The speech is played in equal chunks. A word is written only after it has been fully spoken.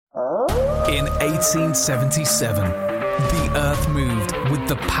In 1877, the earth moved with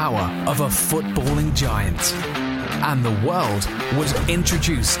the power of a footballing giant. And the world was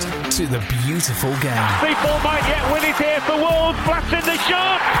introduced to the beautiful game. People might yet win it here for Wolves. Blasting the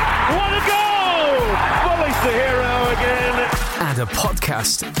shot. What a goal! Bully's the hero again. And a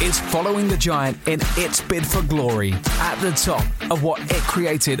podcast is following the giant in its bid for glory at the top of what it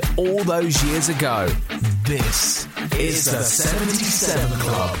created all those years ago. This is the 77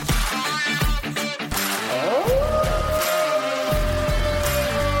 Club.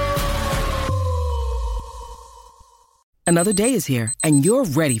 Another day is here, and you're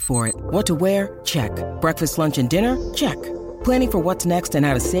ready for it. What to wear? Check. Breakfast, lunch, and dinner? Check. Planning for what's next and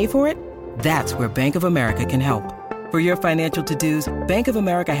how to save for it? That's where Bank of America can help. For your financial to-dos, Bank of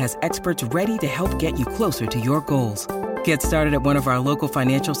America has experts ready to help get you closer to your goals. Get started at one of our local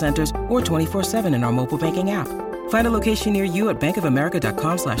financial centers or 24/7 in our mobile banking app. Find a location near you at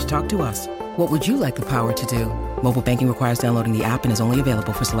bankofamerica.com/talktous. What would you like the power to do? Mobile banking requires downloading the app and is only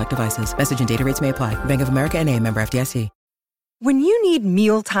available for select devices. Message and data rates may apply. Bank of America N.A., member FDIC. When you need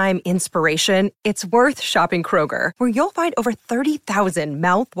mealtime inspiration, it's worth shopping Kroger, where you'll find over 30,000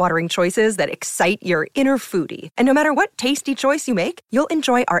 mouth-watering choices that excite your inner foodie. And no matter what tasty choice you make, you'll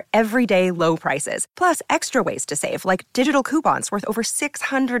enjoy our everyday low prices, plus extra ways to save, like digital coupons worth over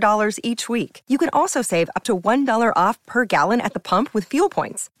 $600 each week. You can also save up to $1 off per gallon at the pump with fuel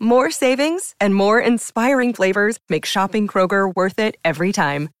points. More savings and more inspiring flavors make shopping Kroger worth it every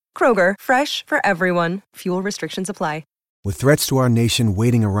time. Kroger, fresh for everyone. Fuel restrictions apply. With threats to our nation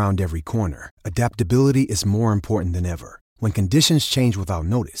waiting around every corner, adaptability is more important than ever. When conditions change without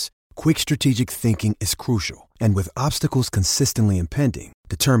notice, quick strategic thinking is crucial. And with obstacles consistently impending,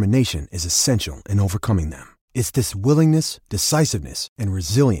 determination is essential in overcoming them. It's this willingness, decisiveness, and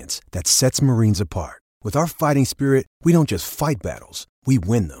resilience that sets Marines apart. With our fighting spirit, we don't just fight battles, we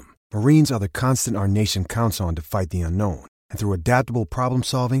win them. Marines are the constant our nation counts on to fight the unknown. And through adaptable problem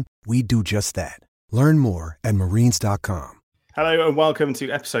solving, we do just that. Learn more at marines.com. Hello and welcome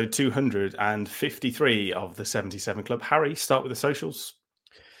to episode 253 of the 77 Club. Harry, start with the socials.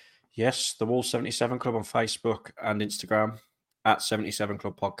 Yes, the Wolves 77 Club on Facebook and Instagram, at 77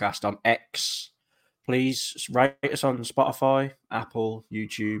 Club Podcast on X. Please rate us on Spotify, Apple,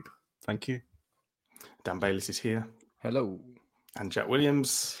 YouTube. Thank you. Dan Bayliss is here. Hello. And Jack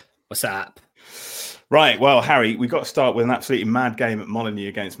Williams. What's up? Right, well, Harry, we got to start with an absolutely mad game at Molineux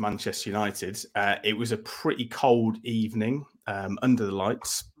against Manchester United. It was a pretty cold evening under the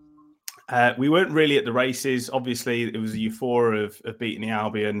lights. We weren't really at the races. Obviously, it was a euphoria of beating the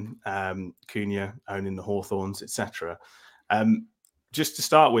Albion, Cunha owning the Hawthorns, etc. Just to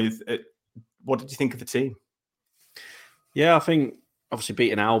start with, what did you think of the team? Yeah, I think obviously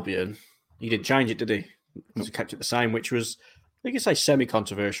beating Albion, he didn't change it, did he? He kept it the same, which was, I could say,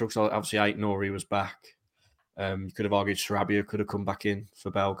 semi-controversial because obviously Aït-Nouri was back. You could have argued Sarabia could have come back in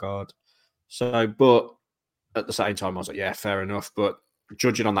for Bellegarde. So, but at the same time, I was like, yeah, fair enough. But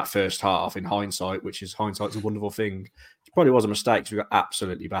judging on that first half in hindsight, hindsight's a wonderful thing, it probably was a mistake because we got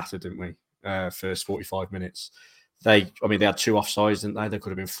absolutely battered, didn't we? First 45 minutes. They had 2 offsides, didn't they? There could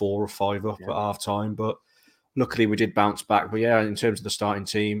have been 4 or 5 up at half time, but luckily we did bounce back. But yeah, in terms of the starting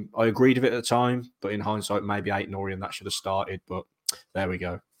team, I agreed with it at the time, but in hindsight, maybe Aït-Nouri and that should have started, but there we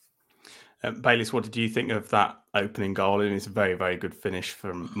go. Bayliss, what did you think of that opening goal? And it's a very, very good finish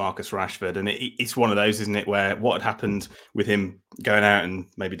from Marcus Rashford. And it's one of those, isn't it, where what had happened with him going out and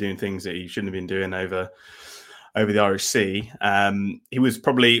maybe doing things that he shouldn't have been doing over the Irish Sea, he was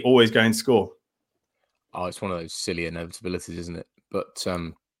probably always going to score. Oh, it's one of those silly inevitabilities, isn't it? But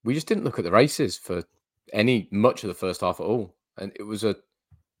we just didn't look at the races for much of the first half at all. And it was I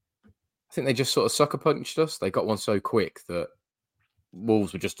think they just sort of sucker punched us. They got one so quick that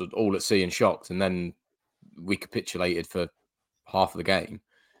Wolves were just all at sea and shocked. And then we capitulated for half of the game.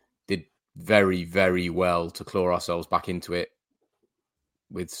 Did very, very well to claw ourselves back into it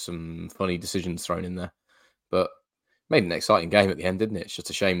with some funny decisions thrown in there. But made an exciting game at the end, didn't it? It's just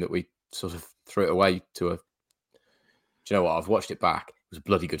a shame that we sort of threw it away to do you know what? I've watched it back. It was a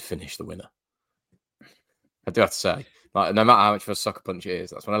bloody good finish, the winner. I do have to say, like, no matter how much of a sucker punch it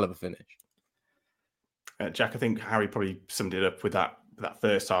is, that's one hell of a finish. Jack, I think Harry probably summed it up with that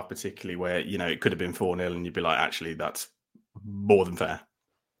first half, particularly where, it could have been 4-0 and you'd be like, actually, that's more than fair.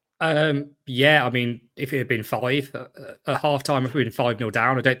 Yeah, I mean, if it had been 5 at half time, if we'd been 5-0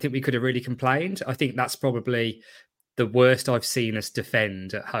 down, I don't think we could have really complained. I think that's probably the worst I've seen us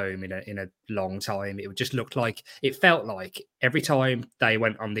defend at home in a long time. It felt like every time they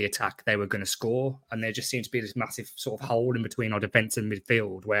went on the attack, they were going to score, and there just seemed to be this massive sort of hole in between our defence and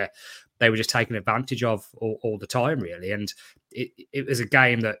midfield where they were just taking advantage of all the time, really. And it was a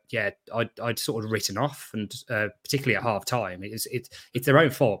game that, I'd sort of written off, and particularly at half time, it's their own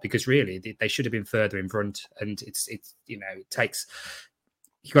fault, because really they should have been further in front, and it takes.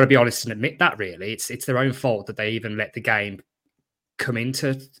 You've got to be honest and admit that, really. It's their own fault that they even let the game come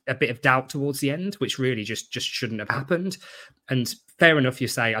into a bit of doubt towards the end, which really just shouldn't have happened. And fair enough, you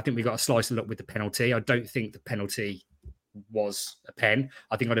say, I think we got a slice of luck with the penalty. I don't think the penalty was a pen.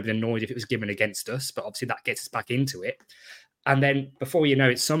 I think I'd have been annoyed if it was given against us, but obviously that gets us back into it. And then before you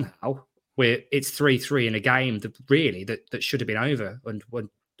know it, somehow, it's 3-3 in a game that really that should have been over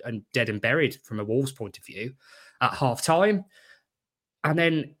and dead and buried from a Wolves point of view at half time. And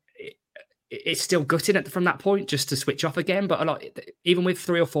then it's still gutting from that point just to switch off again. But even with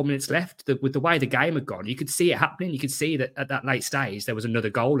 3 or 4 minutes left, with the way the game had gone, you could see it happening. You could see that at that late stage, there was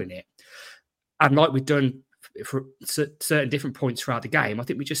another goal in it. And like we've done for certain different points throughout the game, I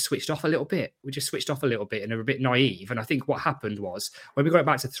think we just switched off a little bit. And are a bit naive. And I think what happened was when we got it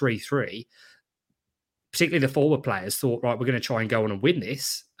back to 3-3, particularly the forward players thought, right, we're going to try and go on and win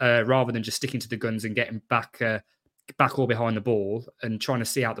this rather than just sticking to the guns and getting back all behind the ball and trying to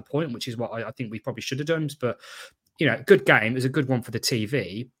see out the point, which is what I think we probably should have done. But, good game. It was a good one for the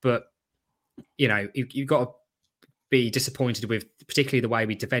TV. But, you've got to be disappointed with particularly the way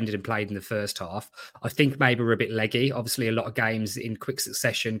we defended and played in the first half. I think maybe we're a bit leggy. Obviously, a lot of games in quick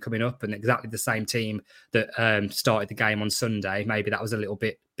succession coming up, and exactly the same team that started the game on Sunday. Maybe that was a little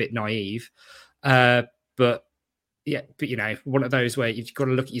bit naive. But one of those where you've got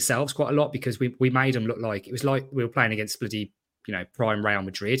to look at yourselves quite a lot, because we made them look like it was like we were playing against bloody, prime Real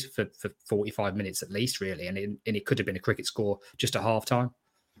Madrid for 45 minutes at least, really. And it could have been a cricket score just at half time.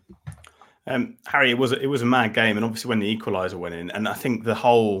 Harry, it was a mad game, and obviously when the equaliser went in, and I think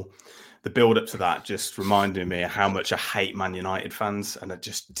the build up to that just reminded me of how much I hate Man United fans, and I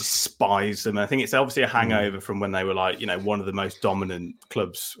just despise them. And I think it's obviously a hangover from when they were one of the most dominant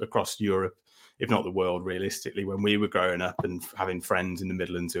clubs across Europe, if not the world, realistically, when we were growing up and having friends in the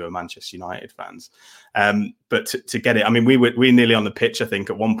Midlands who are Manchester United fans. But to get it, I mean, we were nearly on the pitch, I think,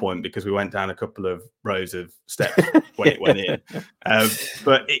 at one point, because we went down a couple of rows of steps when it went in.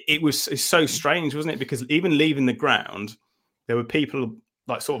 But it's so strange, wasn't it? Because even leaving the ground, there were people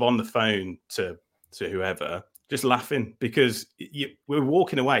sort of on the phone to whoever, just laughing, because we were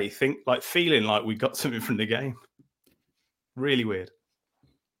walking away, feeling like we got something from the game. Really weird.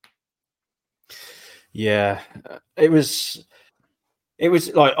 Yeah, it was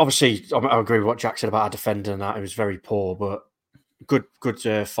like, obviously I agree with what Jack said about our defender and that. It was very poor, but good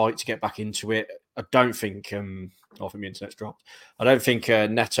fight to get back into it. I don't think I think the internet's dropped. I don't think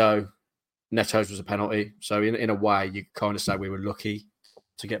Neto's was a penalty. So in a way, you kind of say we were lucky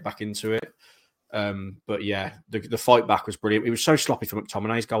to get back into it. But yeah, the fight back was brilliant. It was so sloppy for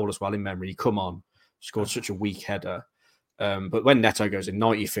McTominay's goal as well, in memory. He come on, scored such a weak header. But when Neto goes in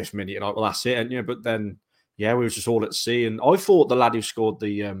 95th minute, you're like, well, that's it. And but then, we were just all at sea. And I thought the lad who scored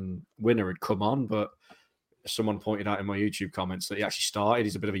the winner had come on, but someone pointed out in my YouTube comments that he actually started.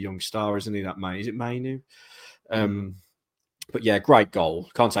 He's a bit of a young star, isn't he, that May? Is it Mainu? But yeah, great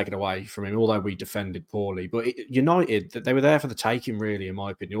goal. Can't take it away from him, although we defended poorly. But United, they were there for the taking, really, in my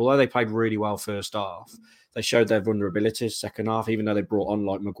opinion. Although they played really well first half, they showed their vulnerabilities second half, even though they brought on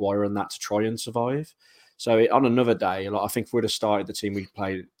Maguire and that to try and survive. So on another day, I think if we'd have started the team we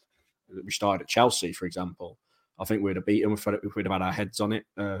started at Chelsea, for example, I think we'd have beaten them if we'd have had our heads on it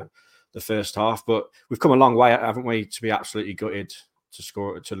the first half. But we've come a long way, haven't we, to be absolutely gutted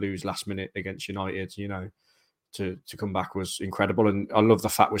to lose last minute against United. To come back was incredible. And I love the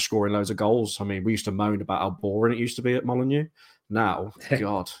fact we're scoring loads of goals. I mean, we used to moan about how boring it used to be at Molineux. Now,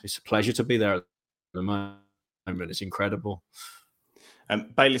 God, it's a pleasure to be there at the moment. It's incredible.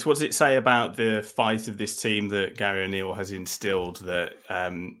 Bayliss, what does it say about the fight of this team that Gary O'Neill has instilled, that,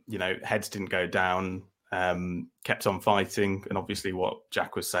 heads didn't go down, kept on fighting? And obviously what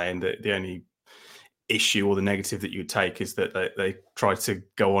Jack was saying, that the only issue or the negative that you would take is that they try to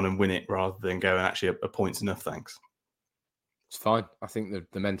go on and win it rather than go and actually a point's enough, thanks. It's fine. I think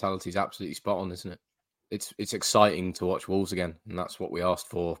the mentality is absolutely spot on, isn't it? It's exciting to watch Wolves again, and that's what we asked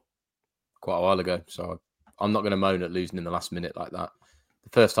for quite a while ago. So I'm not going to moan at losing in the last minute like that. The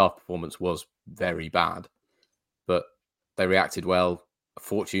first half performance was very bad, but they reacted well.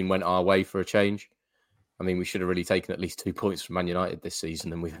 Fortune went our way for a change. I mean, we should have really taken at least 2 points from Man United this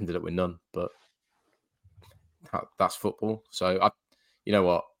season, and we've ended up with none. But that's football. So, you know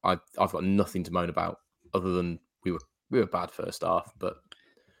what? I've got nothing to moan about other than we were we were bad first half, but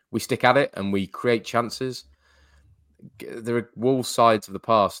we stick at it and we create chances. There are Wolves sides of the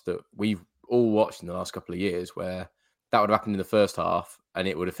past that we've all watched in the last couple of years where that would have happened in the first half and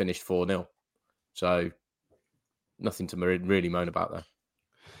it would have finished 4-0. So nothing to really moan about there.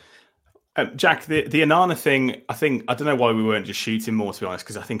 Jack, the Onana thing, I don't know why we weren't just shooting more, to be honest,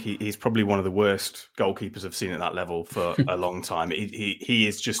 because I think he's probably one of the worst goalkeepers I've seen at that level for a long time. He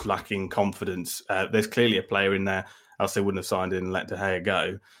is just lacking confidence. There's clearly a player in there, else they wouldn't have signed in and let De Gea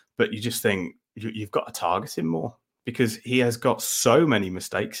go. But you just think you've got to target him more because he has got so many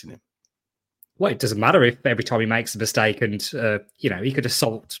mistakes in him. Well, it doesn't matter if every time he makes a mistake and, he could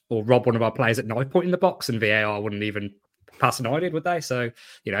assault or rob one of our players at knife point in the box and VAR wouldn't even pass an eye, would they? So,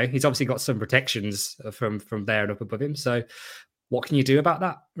 he's obviously got some protections from there and up above him. So what can you do about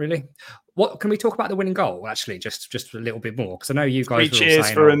that, really? What can we talk about the winning goal, actually, just a little bit more? Because I know you guys 3 cheers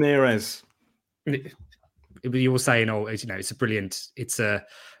for Ramirez. You were saying, it's a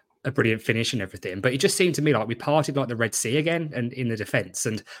brilliant finish and everything. But it just seemed to me like we parted like the Red Sea again and in the defence.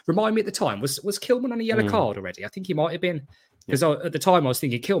 And remind me at the time, was Kilman on a yellow card already? I think he might have been. Because at the time I was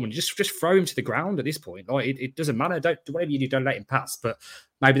thinking, Kilman, just throw him to the ground at this point. Like it doesn't matter. Don't whatever you do, don't let him pass. But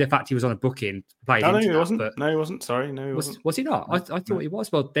maybe the fact he was on a booking played into that. He wasn't. But no, he wasn't. Sorry, no, he wasn't. Was he not? I thought he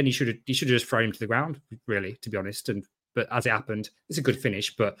was. Well, then he should have just thrown him to the ground, really, to be honest. But as it happened, it's a good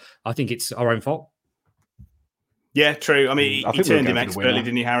finish. But I think it's our own fault. Yeah, true. I mean, he turned him expertly,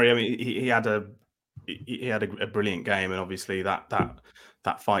 didn't he, Harry? I mean, he had a brilliant game, and obviously that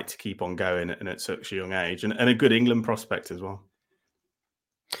fight to keep on going and at such a young age, and a good England prospect as well.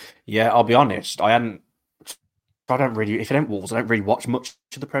 Yeah, I'll be honest. If it ain't Wolves, I don't really watch much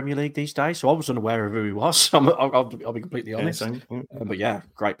of the Premier League these days, so I was unaware of who he was. I'll be completely honest. But yeah,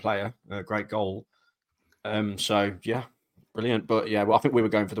 great player, great goal. So yeah, brilliant. But yeah, I think we were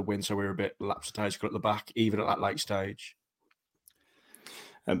going for the win, so we were a bit lapsitagical at the back, even at that late stage.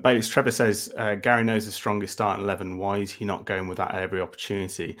 Baylis Trevor says, Gary knows the strongest starting 11. Why is he not going with that at every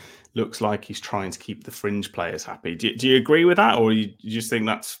opportunity? Looks like he's trying to keep the fringe players happy. Do you agree with that? Or you just think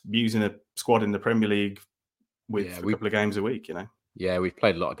that's using a squad in the Premier League with a couple of games a week, Yeah, we've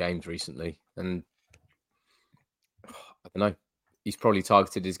played a lot of games recently. And I don't know. He's probably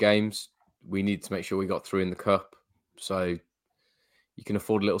targeted his games. We need to make sure we got through in the cup. So you can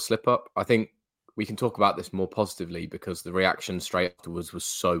afford a little slip up. I think we can talk about this more positively because the reaction straight afterwards was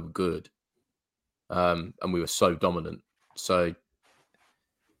so good. And we were so dominant. So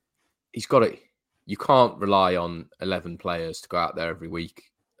he's got it. You can't rely on 11 players to go out there every week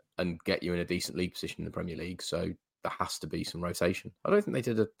and get you in a decent league position in the Premier League. So there has to be some rotation. I don't think they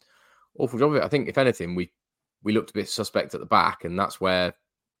did an awful job of it. I think, if anything, we looked a bit suspect at the back, and that's where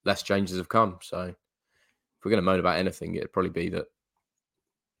less changes have come. So if we're going to moan about anything, it'd probably be that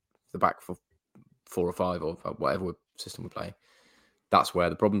the back for 4 or 5 or whatever system we're playing, that's where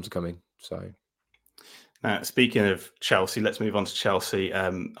the problems are coming. So now, speaking of Chelsea, let's move on to Chelsea.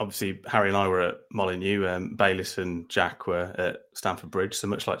 Obviously, Harry and I were at Molineux. Baylis and Jack were at Stamford Bridge. So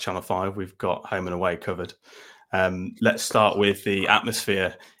much like Channel 5, we've got home and away covered. Let's start with the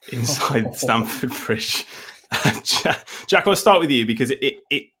atmosphere inside Stamford Bridge. Jack, I'll start with you because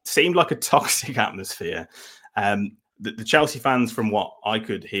it seemed like a toxic atmosphere. The Chelsea fans, from what I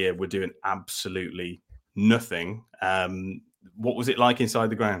could hear, were doing absolutely nothing. What was it like inside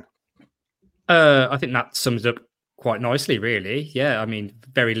the ground? I think that sums it up quite nicely, really. Yeah, I mean,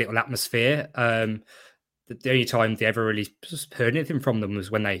 very little atmosphere. The only time they ever really heard anything from them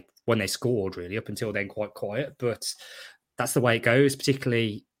was when they scored, really. Up until then, quite quiet. But that's the way it goes,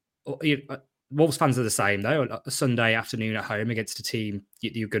 particularly... Wolves fans are the same, though. A Sunday afternoon at home against a team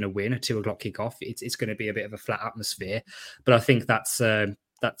you're going to win, a 2:00 kickoff, it's going to be a bit of a flat atmosphere. But I think that's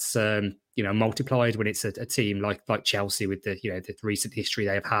multiplied when it's a team like Chelsea with the recent history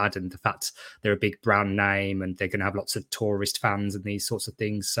they've had and the fact they're a big brand name and they're going to have lots of tourist fans and these sorts of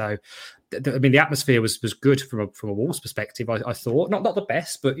things. So, the atmosphere was good from a Wolves perspective. I thought not the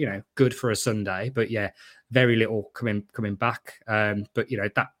best, but good for a Sunday. But yeah, very little coming back. But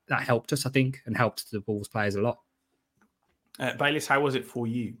that helped us, I think, and helped the Wolves players a lot. Baylis, how was it for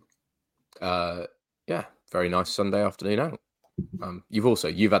you? Yeah, very nice Sunday afternoon out.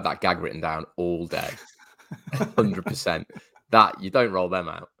 You've had that gag written down all day, 100%. That you don't roll them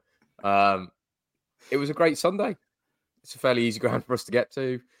out. It was a great Sunday. It's a fairly easy ground for us to get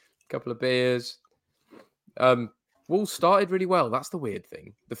to. A couple of beers. Wolves started really well. That's the weird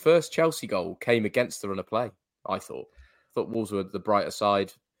thing. The first Chelsea goal came against the run of play. I thought Wolves were the brighter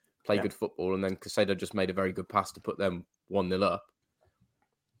side, play good football, and then Caicedo just made a very good pass to put them 1-0 up.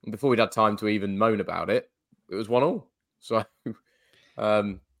 And before we'd had time to even moan about it, it was 1-1. So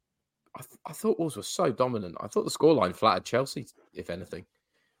I thought Wolves were so dominant. I thought the scoreline flattered Chelsea, if anything.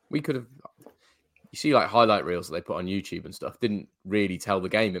 We could have... You see, like, highlight reels that they put on YouTube and stuff didn't really tell the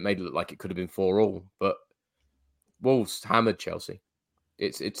game. It made it look like it could have been 4-4, but Wolves hammered Chelsea.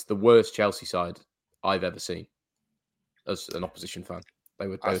 It's the worst Chelsea side I've ever seen as an opposition fan.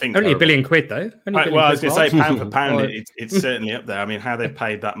 I think only £1 billion, though. I was going to say, pound for pound, it's certainly up there. I mean, how they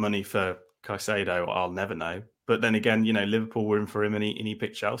paid that money for Caicedo, I'll never know. But then again, Liverpool were in for him and he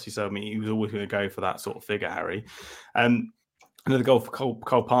picked Chelsea. So, I mean, he was always going to go for that sort of figure, Harry. Another goal for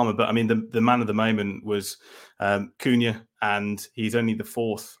Cole Palmer. But, I mean, the man of the moment was Cunha, and he's only the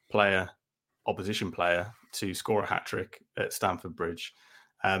fourth opposition player, to score a hat-trick at Stamford Bridge.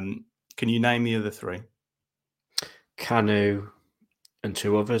 Can you name the other three? Kanu and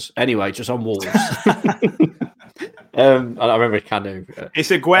two others. Anyway, just on Wolves. I remember Kanu. It's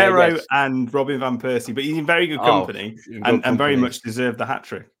Aguero and Robin van Persie, but he's in very good company and very much deserved the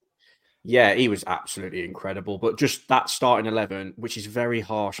hat-trick. Yeah, he was absolutely incredible. But just that starting 11, which is very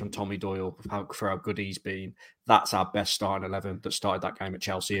harsh on Tommy Doyle for how good he's been, that's our best starting 11 that started that game at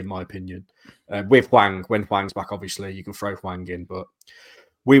Chelsea, in my opinion. With Hwang, when Hwang's back, obviously, you can throw Hwang in, but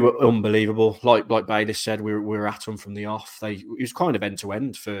we were unbelievable. Like Bayless said, we were at them from the off. It was kind of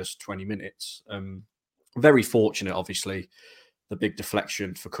end-to-end first 20 minutes. Very fortunate, obviously, the big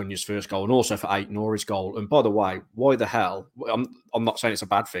deflection for Cunha's first goal and also for Ait-Nouri's goal. And by the way, why the hell? I'm not saying it's a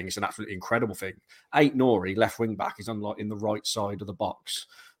bad thing. It's an absolutely incredible thing. Ait-Nouri, left wing back, is in the right side of the box,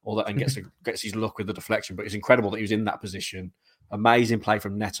 and gets his luck with the deflection. But it's incredible that he was in that position. Amazing play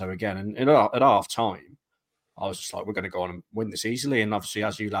from Neto again. And at half time, I was just like, we're going to go on and win this easily. And obviously,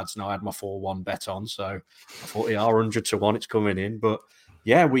 as you lads know, I had my 4-1 bet on. So I thought, 100-1, it's coming in. But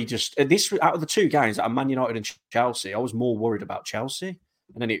yeah, we just, this out of the two games, at Man United and Chelsea, I was more worried about Chelsea.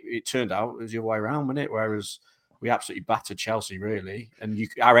 And then it turned out it was the other way around, wasn't it? Whereas we absolutely battered Chelsea, really. And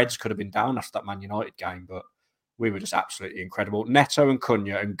our heads could have been down after that Man United game, but we were just absolutely incredible. Neto and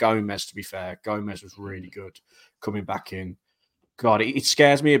Cunha and Gomez, to be fair, Gomez was really good coming back in. God, it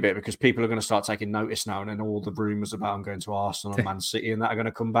scares me a bit because people are going to start taking notice now, and then all the rumours about him going to Arsenal and Man City and that are going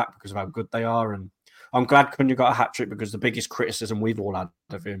to come back because of how good they are. And I'm glad Cunha got a hat-trick because the biggest criticism we've all had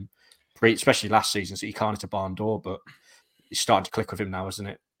of him, especially last season, is that he can't hit a barn door, but it's starting to click with him now, isn't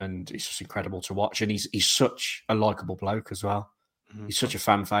it? And it's just incredible to watch. And he's such a likeable bloke as well. Mm-hmm. He's such a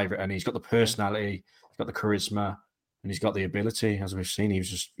fan favourite, and he's got the personality, he's got the charisma, and he's got the ability. As we've seen,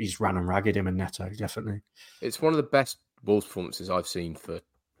 he's ran and ragged him and Neto, definitely. It's one of the best Wolves performances I've seen for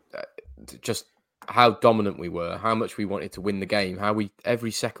just how dominant we were, how much we wanted to win the game,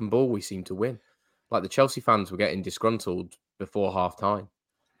 every second ball we seemed to win. Like the Chelsea fans were getting disgruntled before half-time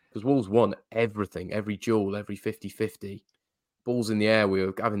because Wolves won everything, every duel, every 50-50. Balls in the air, we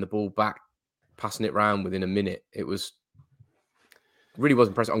were having the ball back, passing it round within a minute. It really was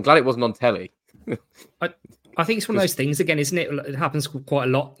impressive. I'm glad it wasn't on telly. I think it's one of those things, again, isn't it? It happens quite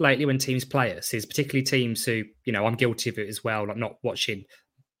a lot lately when teams play us, is particularly teams who, I'm guilty of it as well, like not watching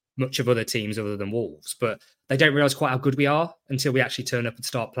much of other teams other than Wolves, but they don't realise quite how good we are until we actually turn up and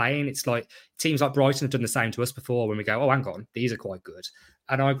start playing. It's like teams like Brighton have done the same to us before when we go, oh, hang on, these are quite good.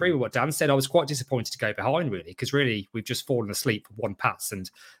 And I agree with what Dan said. I was quite disappointed to go behind, really, because really we've just fallen asleep for one pass and,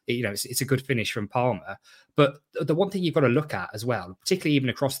 it's a good finish from Palmer. But the one thing you've got to look at as well, particularly even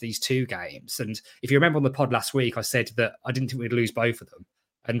across these two games, and if you remember on the pod last week, I said that I didn't think we'd lose both of them.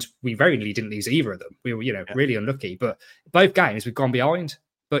 And we very nearly didn't lose either of them. We were, really unlucky. But both games we've gone behind.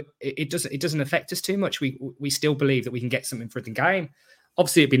 But it doesn't affect us too much. We still believe that we can get something for the game.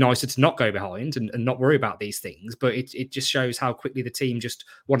 Obviously, it'd be nicer to not go behind and not worry about these things. But it just shows how quickly the team just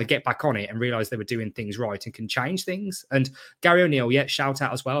want to get back on it and realise they were doing things right and can change things. And Gary O'Neill, shout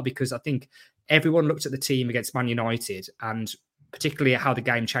out as well, because I think everyone looked at the team against Man United and particularly how the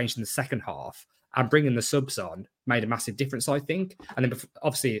game changed in the second half. And bringing the subs on made a massive difference, I think. And then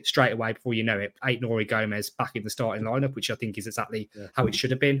obviously straight away, before you know it, Ait-Nouri, Gomez back in the starting lineup, which I think is exactly how it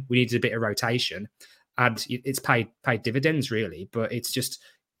should have been. We needed a bit of rotation and it's paid dividends, really. But it's just,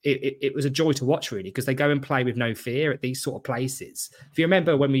 it was a joy to watch, really, because they go and play with no fear at these sort of places. If you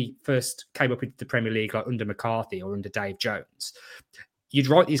remember when we first came up into the Premier League, like under McCarthy or under Dave Jones, you'd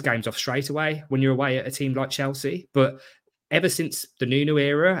write these games off straight away when you're away at a team like Chelsea. But ever since the Nuno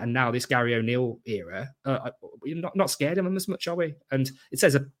era and now this Gary O'Neill era, we're not scared of them as much, are we? And it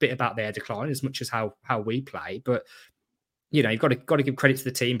says a bit about their decline as much as how we play. But, you've got to give credit to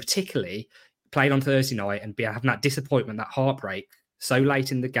the team, particularly playing on Thursday night and having that disappointment, that heartbreak so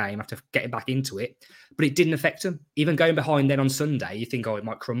late in the game after getting back into it. But it didn't affect them. Even going behind then on Sunday, you think, it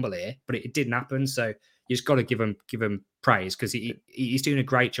might crumble here, but it didn't happen. So you just got to give him praise because he's doing a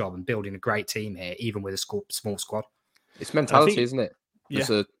great job and building a great team here, even with a small squad. It's mentality, isn't it?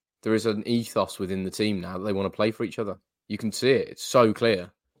 there is an ethos within the team now that they want to play for each other. You can see it. It's so clear.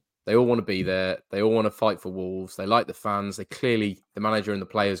 They all want to be there. They all want to fight for Wolves. They like the fans. They clearly, the manager and the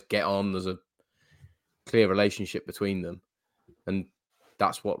players get on. There's a clear relationship between them. And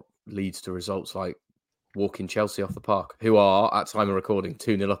that's what leads to results like walking Chelsea off the park, who are, at time of recording,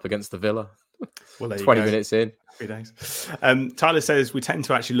 2-0 up against the Villa. Well, 20 minutes in. 3 days. Tyler says we tend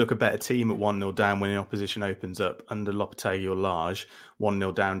to actually look a better team at 1-0 down when the opposition opens up. Under Lopetegui or Lage,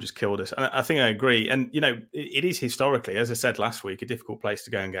 1-0 down just killed us. And I think I agree. And, it is historically, as I said last week, a difficult place to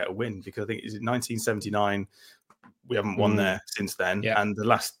go and get a win, because I think it's 1979. We haven't won there since then. Yeah. And the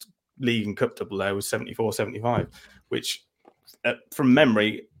last league and cup double there was 74-75, which from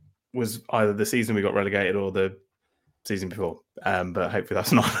memory was either the season we got relegated or the season before. But hopefully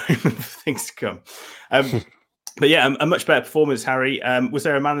that's not things to come. But yeah, a much better performance, Harry. Was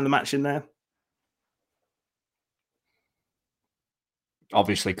there a man of the match in there?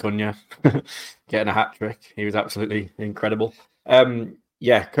 Obviously, Cunha getting a hat trick. He was absolutely incredible.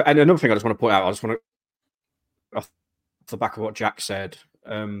 Yeah, and another thing I just want to point out, off the back of what Jack said,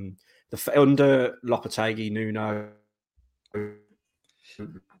 under Lopetegui, Nuno.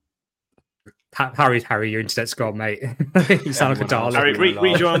 Harry, your internet's gone, mate. You sound like a darling. Harry,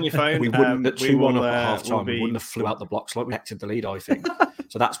 rejoin on your phone. We wouldn't at 2-1 up at half time. We wouldn't have flew out the blocks like we acted the lead, I think.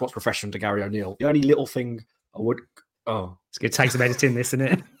 So that's what's professional under Gary O'Neill. The only little thing I would... Oh, it's going to take some editing, this, isn't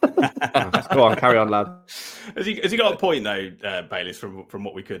it? Go on, carry on, lad. Has he got a point, though, Bayliss, from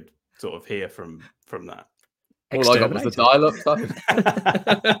what we could sort of hear from that? All I got was the dial-up time.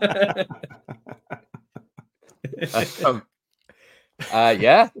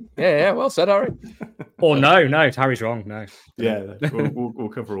 Yeah. Well said, Harry. Or no, Harry's wrong. No. Yeah, we'll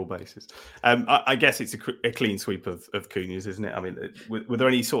cover all bases. I guess it's a clean sweep of Cunha's, isn't it? I mean, were there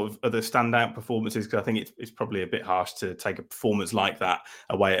any sort of other standout performances? Because I think it's probably a bit harsh to take a performance like that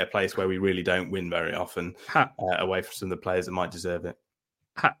away at a place where we really don't win very often, away from some of the players that might deserve it.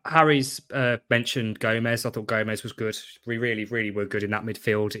 Harry's mentioned Gomez. I thought Gomez was good. We really, really were good in that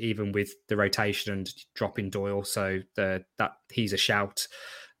midfield, even with the rotation and dropping Doyle. So that he's a shout.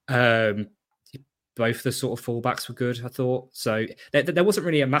 Both the sort of fullbacks were good, I thought. So there wasn't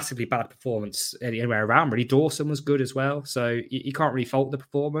really a massively bad performance anywhere around. Really, Dawson was good as well. So you can't really fault the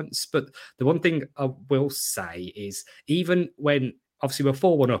performance. But the one thing I will say is, even when obviously we're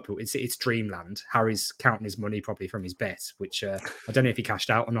 4-1 up, it's dreamland. Harry's counting his money probably from his bet, which I don't know if he cashed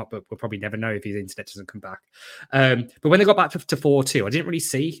out or not, but we'll probably never know if his internet doesn't come back. But when they got back to 4-2, I didn't really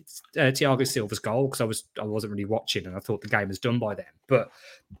see Thiago Silva's goal because I wasn't really watching, and I thought the game was done by then. But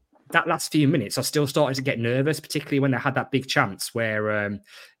that last few minutes, I still started to get nervous, particularly when they had that big chance where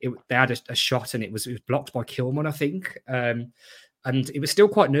they had a shot and it was blocked by Kilman, I think. And it was still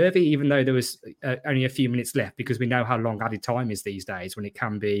quite nervy, even though there was only a few minutes left, because we know how long added time is these days, when it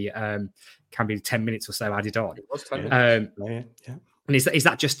can be 10 minutes or so added on. It was 10 minutes. Yeah. And is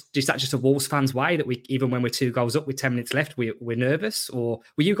that just a Wolves fans' way, that we, even when we're 2 goals up with 10 minutes left, we're nervous? Or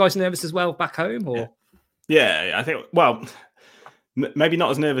were you guys nervous as well back home? Or yeah, I think, well, maybe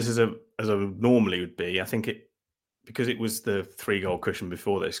not as nervous as I normally would be. I think because it was the 3-goal cushion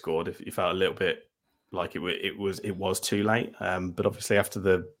before they scored, if you felt a little bit like it was too late. But obviously after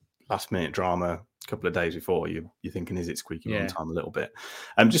the last minute drama a couple of days before, you're thinking, is it squeaking on time a little bit?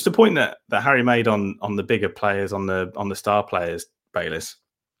 Just a point that Harry made on the bigger players, on the star players, Bayliss,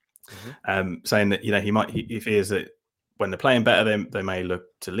 saying that he fears that when they're playing better, they may look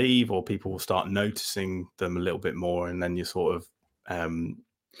to leave, or people will start noticing them a little bit more, and then you're sort of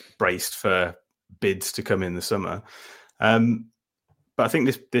braced for bids to come in the summer. But I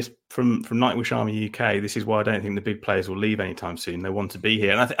think this from Nightwish Army UK, this is why I don't think the big players will leave anytime soon. They want to be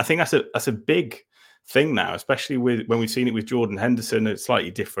here, and I think that's a big thing now, especially when we've seen it with Jordan Henderson. It's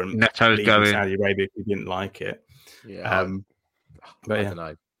slightly different. Neto's going Saudi Arabia if you didn't like it. Yeah, but I don't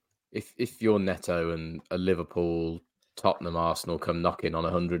know. If you're Neto and a Liverpool, Tottenham, Arsenal come knocking on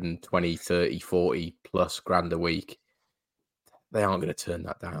 120, 30, 40 plus grand a week, they aren't going to turn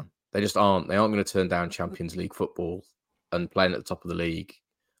that down. They just aren't. They aren't going to turn down Champions League football and playing at the top of the league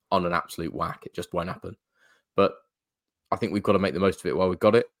on an absolute whack. It just won't happen. But I think we've got to make the most of it while we've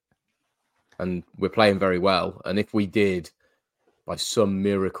got it. And we're playing very well. And if we did, by some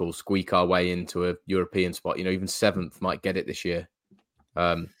miracle, squeak our way into a European spot, even 7th might get it this year.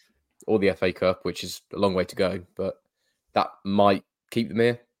 Or the FA Cup, which is a long way to go. But that might keep them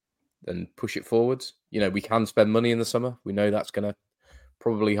here and push it forwards. We can spend money in the summer. We know that's going to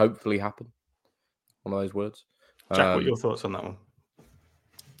probably, hopefully happen. One of those words. Jack, what are your thoughts on that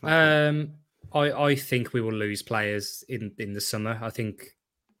one? I think we will lose players in the summer. I think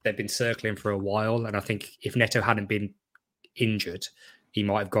they've been circling for a while, and I think if Neto hadn't been injured, he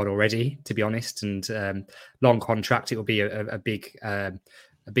might have got already, to be honest. And long contract, it will be a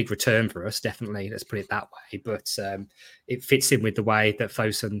big return for us, definitely. Let's put it that way. But it fits in with the way that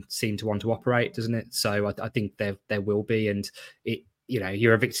Fosun seem to want to operate, doesn't it? So I think there will be, and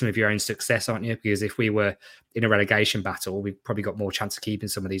you're a victim of your own success, aren't you? Because if we were in a relegation battle, we've probably got more chance of keeping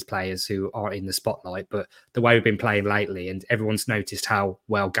some of these players who aren't in the spotlight. But the way we've been playing lately, and everyone's noticed how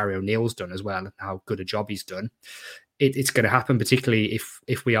well Gary O'Neill's done as well, and how good a job he's done. It's going to happen, particularly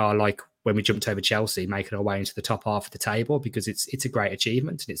if we are like when we jumped over Chelsea, making our way into the top half of the table, because it's a great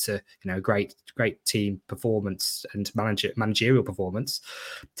achievement, and it's a great team performance and managerial performance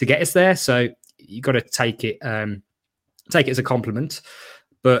to get us there. So you got to take it as a compliment,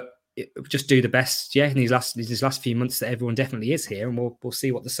 but just do the best. Yeah, in these last few months that everyone definitely is here, and we'll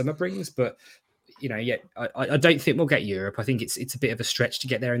see what the summer brings. But I don't think we'll get Europe. I think it's a bit of a stretch to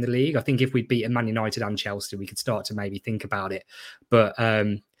get there in the league. I think if we'd beaten Man United and Chelsea, we could start to maybe think about it. But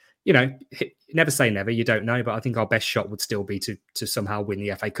never say never. You don't know. But I think our best shot would still be to somehow win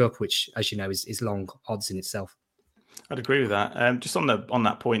the FA Cup, which, as you know, is long odds in itself. I'd agree with that. Just on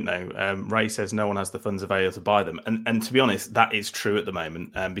that point, though, Ray says no one has the funds available to buy them, and to be honest, that is true at the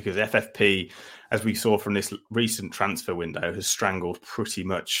moment, because FFP, as we saw from this recent transfer window, has strangled pretty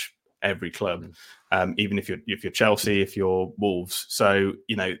much every club, even if you're Chelsea, if you're Wolves. So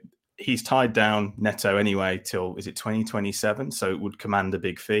he's tied down Neto anyway till, is it 2027? So it would command a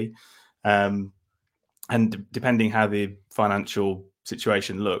big fee, and depending how the financial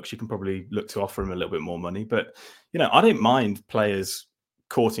situation looks, you can probably look to offer him a little bit more money. But I don't mind players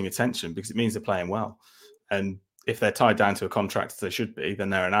courting attention, because it means they're playing well, and if they're tied down to a contract as they should be, then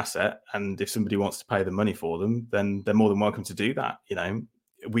they're an asset. And if somebody wants to pay the money for them, then they're more than welcome to do that.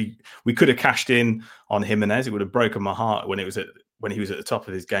 We could have cashed in on Jimenez. It would have broken my heart when he was at the top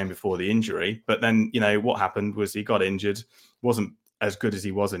of his game before the injury. But then, what happened was he got injured, wasn't as good as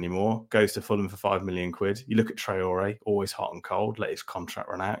he was anymore, goes to Fulham for £5 million. You look at Traore, always hot and cold, let his contract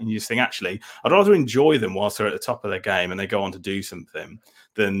run out. And you just think, actually, I'd rather enjoy them whilst they're at the top of their game and they go on to do something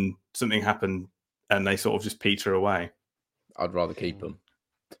than something happen and they sort of just peter away. I'd rather keep them.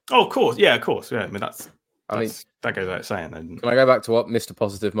 Oh, of course. Yeah, of course. Yeah, I mean, that goes without saying. Then. Can I go back to what Mr.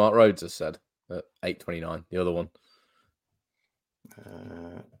 Positive Mark Rhodes has said at 8:29, the other one?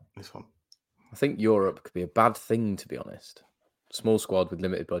 This one. I think Europe could be a bad thing, to be honest. Small squad with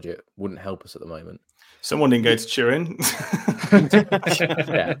limited budget wouldn't help us at the moment. Someone didn't go to Turin.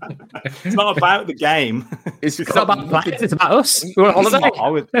 Yeah. It's not about the game. It's not about players. It's about us. We're on holiday. I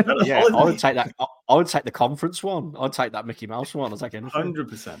would take that. I would take the conference one. I'd take that Mickey Mouse one. I'd take anything.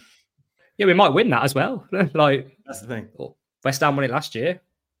 100%. Yeah, we might win that as well. Like, that's the thing. West Ham won it last year.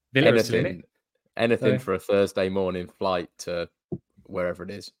 Villa was in it. Anything for a Thursday morning flight to wherever it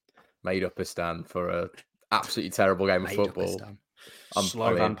is. Made up a stand for a absolutely terrible game of football.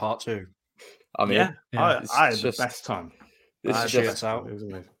 Slovan Part 2. I mean, I had the best time.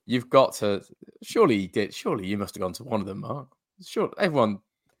 You've got to. Surely you did. Surely you must have gone to one of them, Mark. Sure, everyone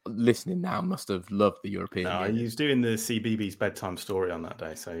listening now must have loved the European. No, he was doing the CBeebies bedtime story on that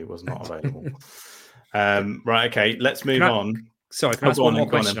day, so he was not available. Right, okay, let's move on. Sorry, can I ask one more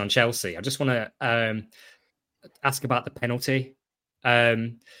question on Chelsea? I just want to ask about the penalty.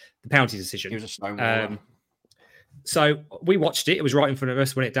 The penalty decision. He was a stonewall. So we watched it. It was right in front of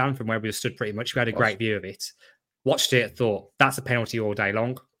us when it down from where we were stood pretty much. We had a great view of it. Watched it, thought, that's a penalty all day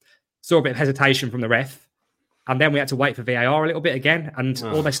long. Saw a bit of hesitation from the ref. And then we had to wait for VAR a little bit again. And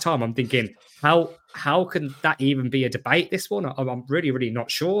all this time I'm thinking, how can that even be a debate, this one? I'm really, really not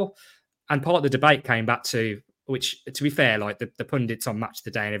sure. And part of the debate came back to, which, to be fair, like the pundits on Match of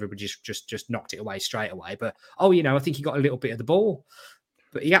the Day and everybody just knocked it away straight away. But, I think he got a little bit of the ball.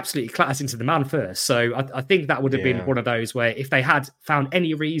 But he absolutely clatters into the man first. So I think that would have been one of those where if they had found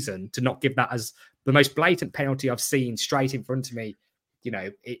any reason to not give that as the most blatant penalty I've seen straight in front of me,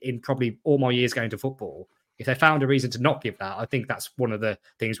 in probably all my years going to football, if they found a reason to not give that, I think that's one of the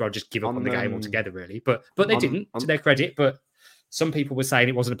things where I'll just give up on the game altogether, really. But they didn't, to their credit. But some people were saying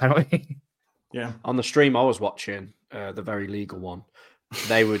it wasn't a penalty. Yeah. On the stream I was watching, the very legal one,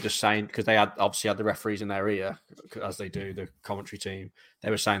 they were just saying, because they had the referees in their ear, as they do, the commentary team. They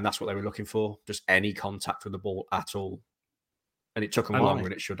were saying that's what they were looking for, just any contact with the ball at all. And it took them longer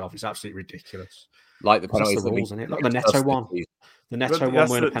than it should have. It's absolutely ridiculous. Like the penalties, the rules, isn't it? Like the Neto one. The Neto one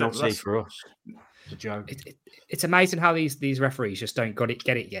weren't a penalty for us. It's a joke. It's amazing how these referees just don't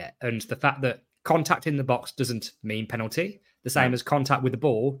get it yet. And the fact that contact in the box doesn't mean penalty, the same as contact with the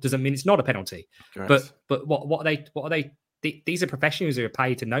ball doesn't mean it's not a penalty. Correct. But what are they? These are professionals who are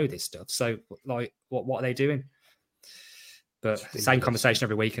paid to know this stuff. So, like, what are they doing? But same conversation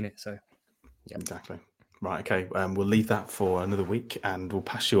every week, isn't it? So, yeah, exactly. Right, okay. We'll leave that for another week and we'll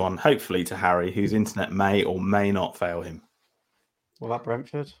pass you on, hopefully, to Harry, whose internet may or may not fail him. What about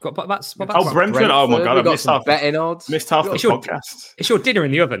Brentford? Brentford! Oh my God, I've missed half betting odds. Missed half the podcast. It's your dinner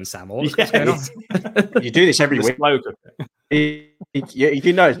in the oven, Sam. What's going on? You do this every week. If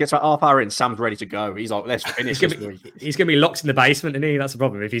you know, it gets about half hour in, Sam's ready to go. He's like, let's finish this week. He's going to be locked in the basement, isn't he? That's the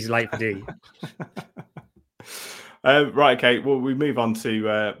problem if he's late for D. Right, okay. Well, we move on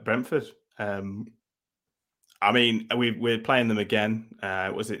to Brentford. I mean, we're playing them again.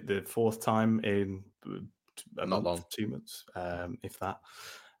 Was it the fourth time in not long, 2 months, if that?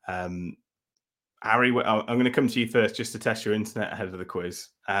 Harry, I'm going to come to you first just to test your internet ahead of the quiz.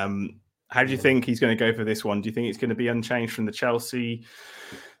 How do you think he's going to go for this one? Do you think it's going to be unchanged from the Chelsea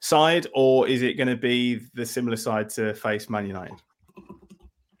side, or is it going to be the similar side to face Man United?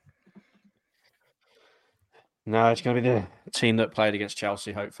 No, it's going to be the team that played against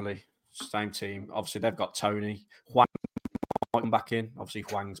Chelsea, hopefully. Same team. Obviously, they've got Tony. Hwang might come back in. Obviously,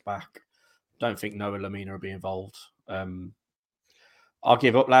 Hwang's back. Don't think Noah Lamina will be involved. I'll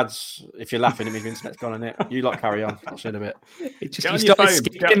give up, lads. If you're laughing at me, the internet's gone on it. You lot carry on. I'll see in a bit. It just started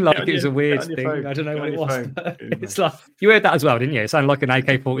skipping like it was a weird thing. I don't know what it was. It's like you heard that as well, didn't you? It sounded like an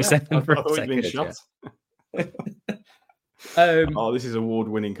AK-47 for a second. This is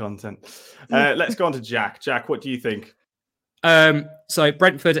award-winning content. Let's go on to Jack. Jack, what do you think? So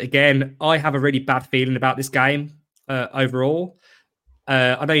Brentford, again, I have a really bad feeling about this game overall.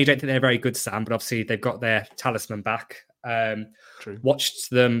 I know you don't think they're very good, Sam, but obviously they've got their talisman back. True.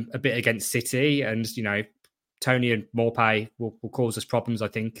 Watched them a bit against City, and Tony and Maupay will cause us problems, I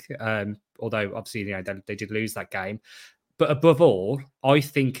think. Although obviously they did lose that game, but above all, I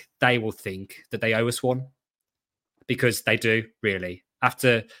think they will think that they owe us one, because they do really.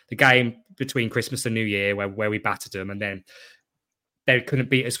 After the game between Christmas and New Year, where we battered them, and then they couldn't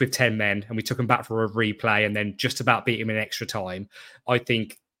beat us with 10 men, and we took them back for a replay, and then just about beat them in extra time. I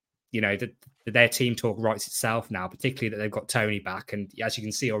think that their team talk writes itself now, particularly that they've got Tony back. And as you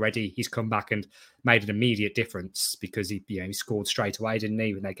can see already, he's come back and made an immediate difference, because he scored straight away, didn't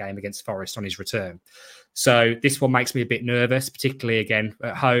he, in their game against Forest on his return. So this one makes me a bit nervous, particularly again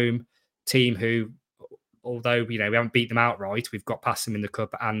at home, team who, although we haven't beat them outright, we've got past them in the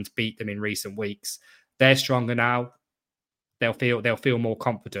cup and beat them in recent weeks. They're stronger now. They'll feel more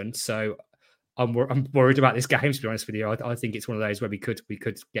confident. So I'm worried about this game, to be honest with you. I think it's one of those where we could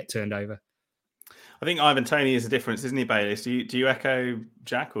get turned over. I think Ivan Toney is a difference, isn't he, Bayliss? Do you echo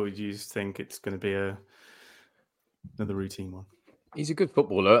Jack, or do you think it's going to be another routine one? He's a good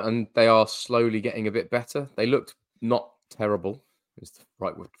footballer, and they are slowly getting a bit better. They looked not terrible, is the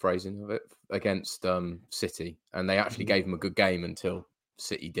right phrasing of it, against City, and they actually gave them a good game until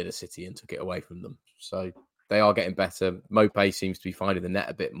City did a City and took it away from them. So they are getting better. Maupay seems to be finding the net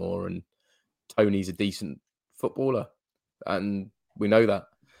a bit more, and Tony's a decent footballer, and we know that.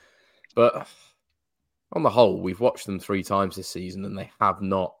 But on the whole, we've watched them 3 times this season, and they have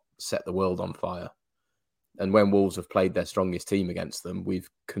not set the world on fire. And when Wolves have played their strongest team against them, we've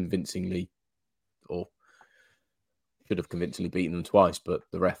convincingly, or should have convincingly beaten them twice, but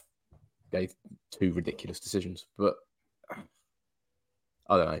the ref gave 2 ridiculous decisions. But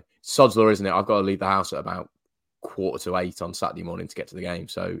I don't know. Sod's law, isn't it? I've got to leave the house at about 7:45 on Saturday morning to get to the game.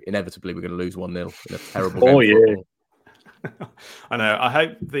 So inevitably, we're going to lose 1-0 in a terrible game. Oh, yeah. I know. I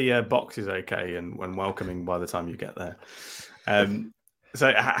hope the box is okay and welcoming by the time you get there.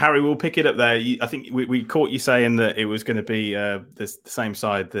 So, Harry, we'll pick it up there. I think we caught you saying that it was going to be the same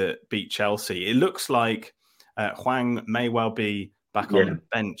side that beat Chelsea. It looks like Hwang may well be back on the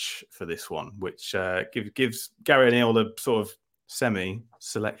bench for this one, which gives Gary O'Neill the sort of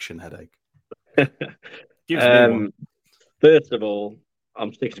semi-selection headache. First of all,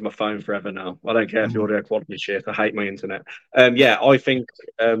 I'm sticking to my phone forever now. I don't care if the audio quality is shit. I hate my internet. I think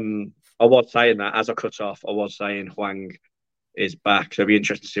I was saying that as I cut off. I was saying Hwang is back, so it'll be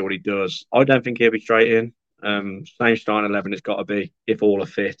interesting to see what he does. I don't think he'll be straight in. Same starting 11 it's got to be, if all are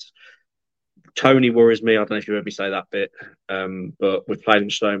fit. Tony worries me. I don't know if you heard me say that bit, but we've played him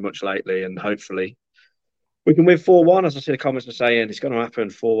so much lately, and hopefully we can win 4-1. As I see the comments are saying, it's going to happen.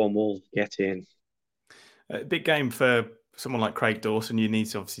 4-1 Wolves, get in. A big game for someone like Craig Dawson. You need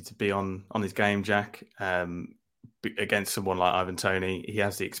to obviously to be on his game, Jack. Against someone like Ivan Toney, he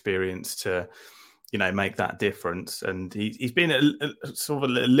has the experience to, make that difference. And he's been a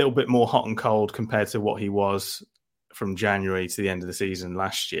little bit more hot and cold compared to what he was from January to the end of the season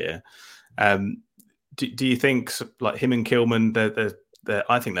last year. Do you think like him and Kilman,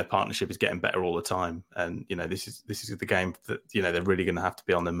 I think their partnership is getting better all the time, and this is the game that they're really going to have to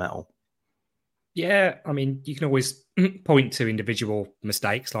be on their mettle. Yeah, I mean, you can always point to individual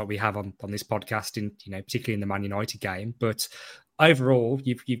mistakes like we have on this podcast, in particularly in the Man United game. But overall,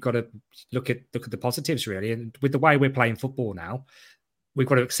 you've got to look at the positives really. And with the way we're playing football now, we've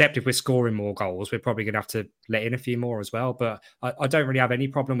got to accept if we're scoring more goals, we're probably going to have to let in a few more as well. But I don't really have any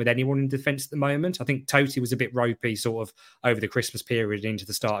problem with anyone in defence at the moment. I think Totti was a bit ropey sort of over the Christmas period into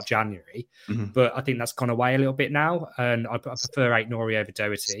the start of January. Mm-hmm. But I think that's gone away a little bit now. And I prefer Aït-Nouri over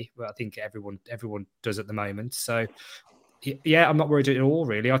Doherty, but I think everyone does at the moment. So, yeah, I'm not worried at all,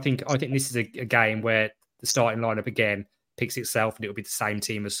 really. I think this is a game where the starting lineup again picks itself, and it'll be the same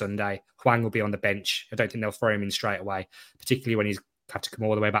team as Sunday. Hwang will be on the bench. I don't think they'll throw him in straight away, particularly when he's had to come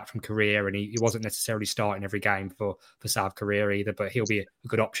all the way back from Korea, and he wasn't necessarily starting every game for South Korea either, but he'll be a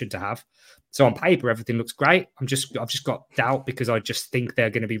good option to have. So on paper, everything looks great. I've just got doubt because I just think they're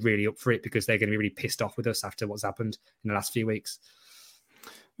going to be really up for it because they're going to be really pissed off with us after what's happened in the last few weeks. I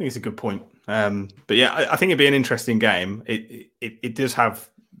think it's a good point. But yeah, I think it'd be an interesting game. It does have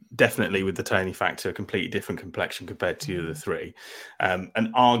definitely, with the Toney factor, a completely different complexion compared to the other three. And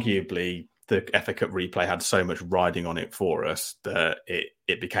arguably, the FA Cup replay had so much riding on it for us that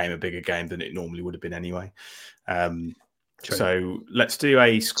it became a bigger game than it normally would have been anyway. So let's do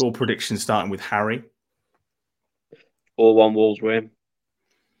a score prediction starting with Harry. 4-1 Wolves win.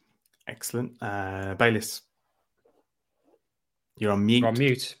 Excellent. Bayliss, you're on mute. You're on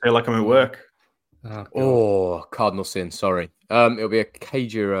mute. I feel like I'm at work. Oh, Cardinal sin. Sorry. It'll be a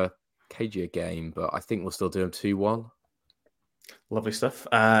cagier game, but I think we'll still do them 2-1. Lovely stuff.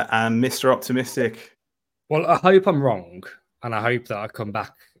 And Mr. Optimistic. Well, I hope I'm wrong, and I hope that I come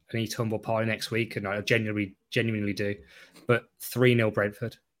back and eat humble pie next week, and I genuinely do. But 3-0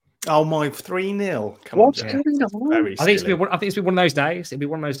 Brentford. Oh my, 3-0. What's going on? I think it's been one of those days. It'll be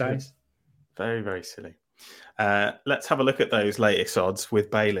one of those days. Very, very silly. Let's have a look at those latest odds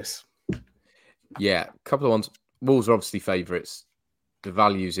with Bayliss. Yeah, a couple of ones. Wolves are obviously favourites. The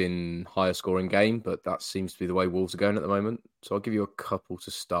value's in higher scoring game, but that seems to be the way Wolves are going at the moment. So I'll give you a couple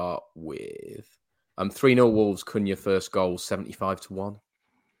to start with. 3-0 Wolves, Cunha first goal, 75-1.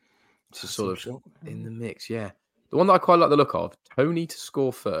 Which is sort of in the mix, yeah. The one that I quite like the look of, Toney to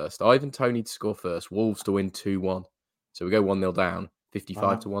score first, Ivan Toney to score first, Wolves to win 2-1. So we go 1-0 down,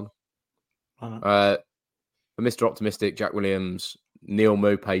 55-1. For Mr. Optimistic, Jack Williams, Neil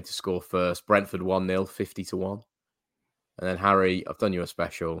Maupay to score first, Brentford 1-0, 50-1. And then Harry, I've done you a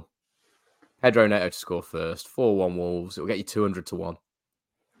special. Pedro Neto to score first, 4-1 Wolves. It'll get you 200-1.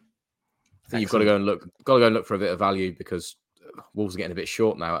 I think you've got to go and look for a bit of value because Wolves are getting a bit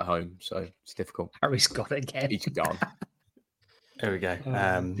short now at home, so it's difficult. Harry's got it again. He's gone. There we go.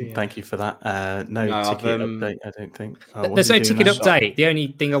 Thank you for that. No ticket update, I don't think. There's no ticket update. The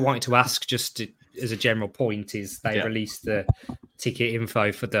only thing I wanted to ask, as a general point, is they released the ticket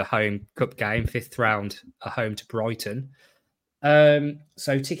info for the home cup game, 5th round, a home to Brighton.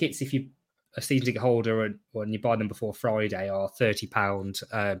 So tickets, if you a season ticket holder and when you buy them before Friday, are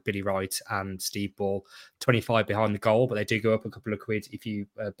 £30. Billy Wright and Steve Ball, 25 behind the goal, but they do go up a couple of quid if you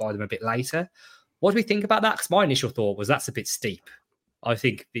buy them a bit later. What do we think about that? Because my initial thought was that's a bit steep. I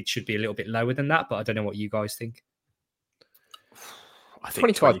think it should be a little bit lower than that, but I don't know what you guys think. I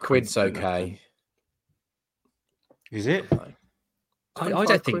think 25 quid's okay. Is it? I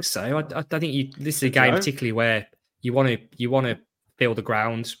don't think so. I think this is a game particularly where you want to fill the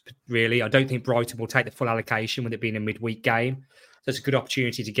ground, really. I don't think Brighton will take the full allocation with it being a midweek game. So it's a good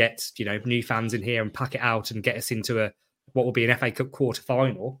opportunity to get new fans in here and pack it out and get us into what will be an FA Cup quarter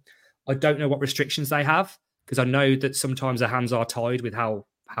final. I don't know what restrictions they have because I know that sometimes their hands are tied with how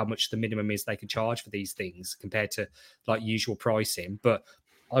much the minimum is they can charge for these things compared to like usual pricing. But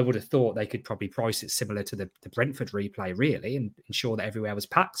I would have thought they could probably price it similar to the Brentford replay, really, and ensure that everywhere was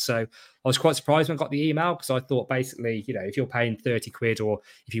packed. So I was quite surprised when I got the email because I thought basically, if you're paying 30 quid or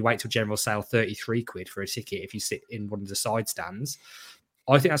if you wait till general sale, 33 quid for a ticket, if you sit in one of the side stands,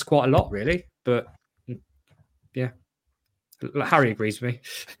 I think that's quite a lot, really. But yeah, Harry agrees with me.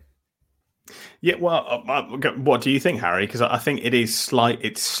 Yeah, well, what do you think, Harry? Because I think it's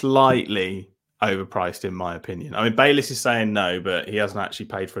slightly overpriced in my opinion. I mean, Bayliss is saying no, but he hasn't actually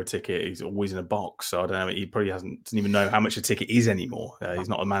paid for a ticket. He's always in a box, so I don't know. He probably doesn't even know how much a ticket is anymore. He's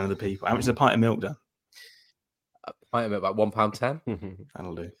not a man of the people. How much is a pint of milk done? A pint of milk, about £1.10.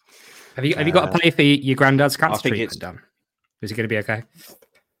 That'll do. Have you got to pay for your granddad's cancer treatment done? Is it going to be okay?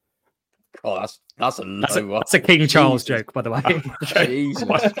 Oh, that's a low one. That's a King Charles joke, by the way.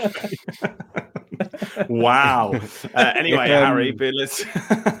 Wow. Anyway, Harry, but let's.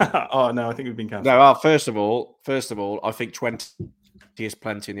 Oh no, I think we've been cancelled. No, first of all, I think 20 is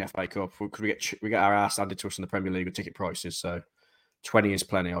plenty in the FA Cup because we get our ass handed to us in the Premier League with ticket prices. So 20 is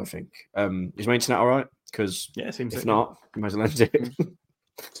plenty, I think. Is my internet all right? Because Yeah, seems if like not, you might as well end it.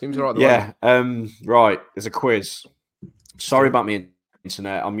 Seems all right. Yeah. Right. There's a quiz. Sorry about me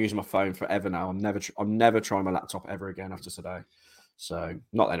internet. I'm using my phone forever now. I'm never trying my laptop ever again after today. So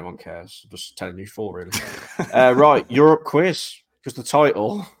not that anyone cares. I'm just telling you four really. Right, Europe quiz. Because the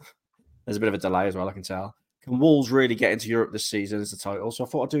title, there's a bit of a delay as well, I can tell. Can Wolves really get into Europe this season is the title. So I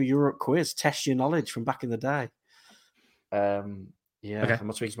thought I'd do a Europe quiz, test your knowledge from back in the day. Yeah, Okay. am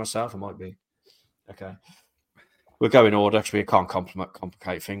I speaking to myself? I might be. Okay. We'll go in order because we can't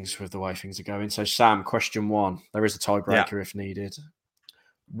complicate things with the way things are going. So, Sam, question 1. There is a tiebreaker if needed.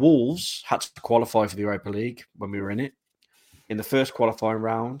 Wolves had to qualify for the Europa League when we were in it. In the first qualifying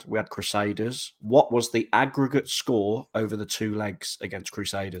round, we had Crusaders. What was the aggregate score over the 2 legs against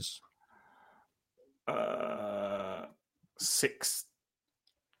Crusaders? 6-2.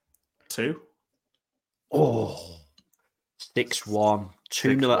 Oh, 6-1.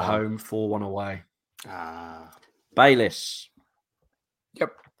 2-0 at home, 4-1 away. Bayliss.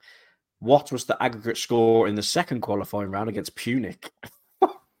 Yep. What was the aggregate score in the second qualifying round against Punic?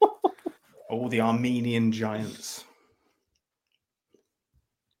 Oh, the Armenian Giants.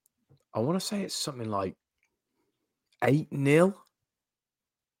 I want to say it's something like 8-0.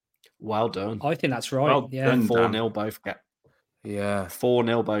 Well done. I think that's right. Well yeah. done. 4-0 both get. Yeah.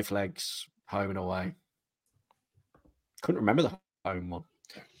 4-0 both legs, home and away. Couldn't remember the home one.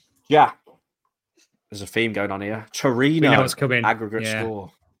 Yeah. There's a theme going on here. Torino. We know what's coming. Aggregate Yeah.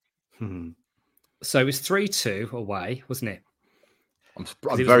 score. So it was 3-2 away, wasn't it? I'm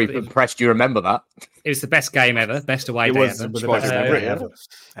it very was- impressed you remember that. It was the best game ever, best away It day was ever. the best ever, ever.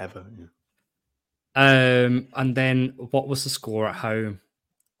 yeah. Ever. Yeah. And then what was the score at home?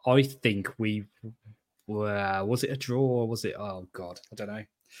 I think we were. Was it a draw or was it? Oh God, I don't know.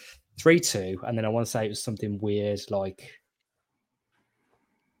 3-2, and then I want to say it was something weird like.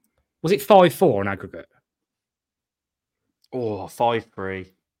 Was it 5-4 on aggregate? Oh, 5-3.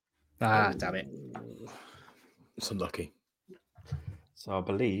 Ah, damn it. It's unlucky. So I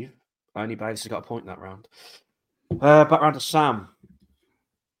believe only Bayliss has got a point in that round. Back round to Sam.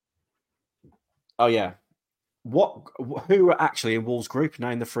 Oh, yeah. Who were actually in Wolves' group?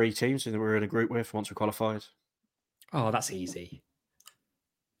 Name the 3 teams that we were in a group with once we qualified. Oh, that's easy.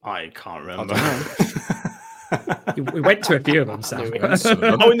 I can't remember. We went to a few of them, Sam.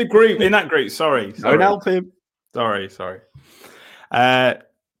 Oh, in the group, in that group. Sorry. Don't help him. Sorry.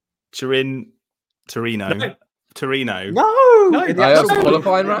 Torino. No. Torino. No, in the that's actual a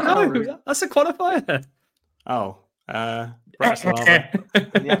qualifying round. No, that's a qualifier. Oh, Bratislava.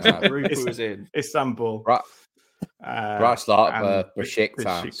 In the actual group who was in. Istanbul. Bratislava, and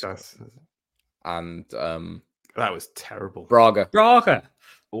Besiktas, and that was terrible. Braga. Braga.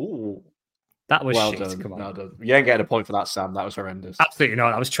 Oh, That was well shit. done. Come on. Well done. You ain't getting a point for that, Sam. That was horrendous. Absolutely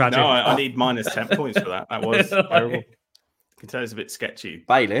not. That was tragic. No, I need minus 10 points for that. That was terrible. You can tell it's a bit sketchy.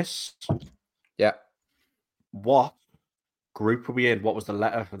 Bayliss, Yeah. what group were we in? What was the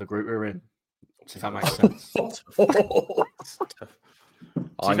letter of the group we were in? See if that makes sense. I'm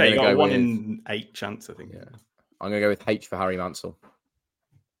You going to got a go 1 with, in 8 chance, I think. Yeah. I'm going to go with H for Harry Mansell.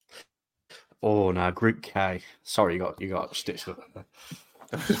 Oh no, Group K. Sorry, you got stitched up.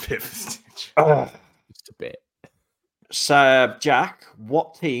 That was a bit of a stitch. Just a bit. So, Jack,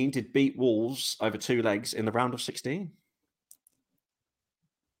 what team did beat Wolves over 2 legs in the round of 16?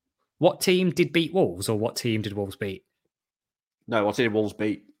 What team did beat Wolves, or what team did Wolves beat? No, what team did Wolves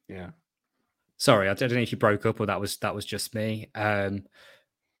beat? Yeah. Sorry, I don't know if you broke up or that was just me.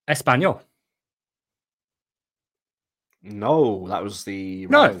 Espanyol. No, that was the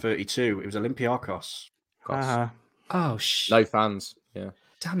No. round of 32. It was Olympiacos. Oh, No fans. Yeah.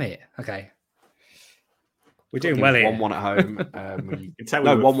 damn it. Okay. We're doing well here. 1-1 at home. You can tell we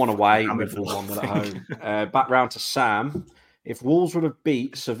No, were 1-1 away hammered with for 1-1 at something. home. Back round to Sam. If Wolves would have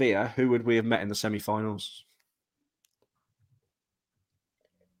beat Sevilla, who would we have met in the semi-finals?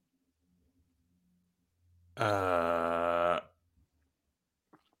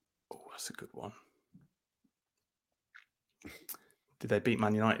 That's a good one. Did they beat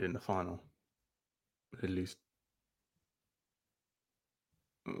Man United in the final? Did they lose?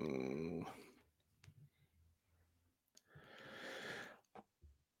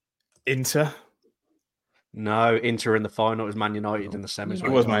 Inter? No, Inter in the final. It was Man United in the semis. It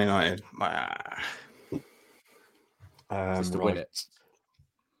was Man United. Just to win it.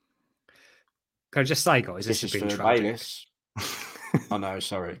 Can I just say, guys, this This has is been for tragic. Bayliss. Oh no,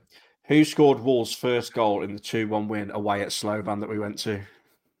 sorry. Who scored Wolves' first goal in the 2-1 win away at Slovan that we went to?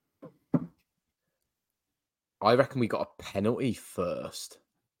 I reckon we got a penalty first.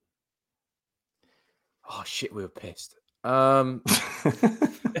 Oh shit, we were pissed. I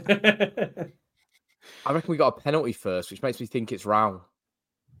reckon we got a penalty first, which makes me think it's Raul.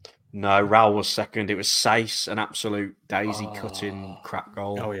 No, Raul was second. It was Sace, an absolute daisy-cutting crap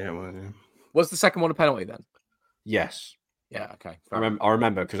goal. Oh, yeah, well, yeah. Was the second one a penalty then? Yes. Yeah, okay. I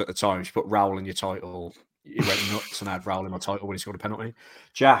remember because at the time, if you put Raul in your title, you went nuts and I had Raul in my title when he scored a penalty.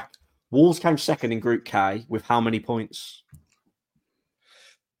 Jack, Wolves came second in Group K with how many points?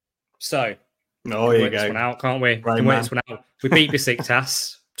 So, oh, here you go. This one out, can't we? Right, We can work this one out. We beat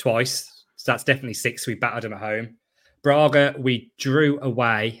Besiktas twice, so that's definitely 6. We battered them at home. Braga, we drew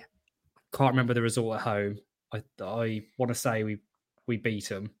away. Can't remember the result at home. I want to say we beat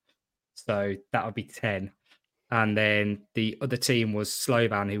them, so that would be 10. And then the other team was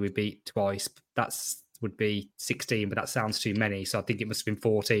Slovan, who we beat twice. That would be 16, but that sounds too many. So I think it must have been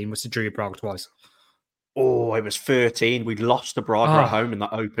 14. Must have drew Braga twice. Oh, it was 13. We lost to Braga at home in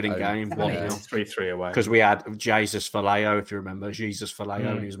the opening game. 3-3 away. Because we had Jesus Vallejo, if you remember. Jesus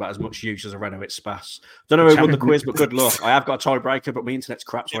Vallejo, and he was about as much use as a Renault Spas. Don't know who won the quiz, but good luck. I have got a tiebreaker, but my internet's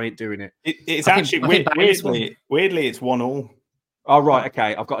crap, so I ain't doing it. It's actually weirdly, it's 1-1. Oh, right.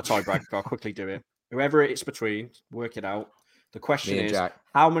 Okay. I've got a tiebreaker. I'll quickly do it. Whoever it's between, work it out. The question is,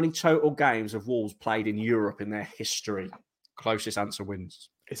 how many total games have Wolves played in Europe in their history? Closest answer wins.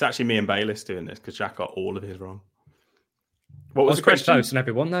 It's actually me and Bayliss doing this because Jack got all of his wrong. What was the pretty question? close in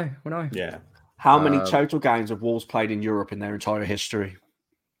every one, though, wasn't I? Yeah. How many total games have Wolves played in Europe in their entire history?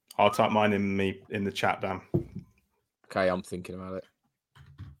 I'll type mine in the chat, Dan. Okay, I'm thinking about it.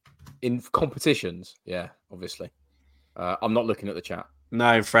 In competitions, yeah, obviously. I'm not looking at the chat.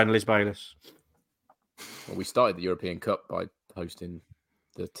 No, friendlies, Bayliss. Well, we started the European Cup by hosting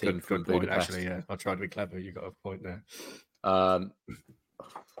the team from point, Budapest. actually, yeah. I tried to be clever. You got a point there.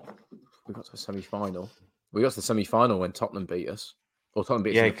 We got to the semi-final. We got to the semi-final when Tottenham beat us. Or Tottenham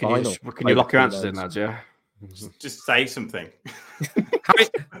beat us in the final. Can you lock your answers in, lads, yeah? Just say something.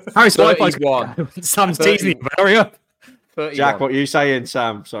 Harry's Wi-Fi. Sam's teasing me, but hurry up. 31. Jack, what are you saying,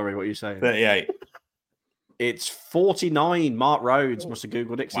 Sam? Sorry, what are you saying? 38. It's 49. Mark Rhodes must have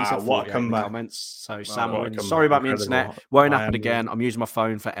Googled it. Wow, what a comeback. Comments. So Sam wins. comeback. Sorry about my Incredible. internet. Won't happen again. I'm using my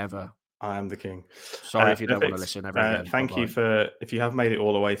phone forever. I am the king. Sorry if you don't want to listen ever again. Thank you if you have made it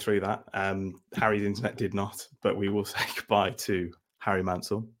all the way through that. Harry's internet did not, but we will say goodbye to Harry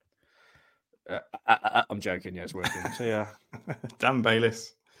Mansell. I'm joking. Yeah, it's working. So yeah, Dan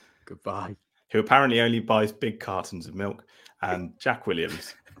Bayliss. Goodbye. Who apparently only buys big cartons of milk, and Jack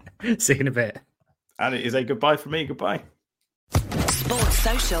Williams. See you in a bit. And it is a goodbye from me. Goodbye. Sports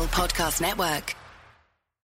Social Podcast Network.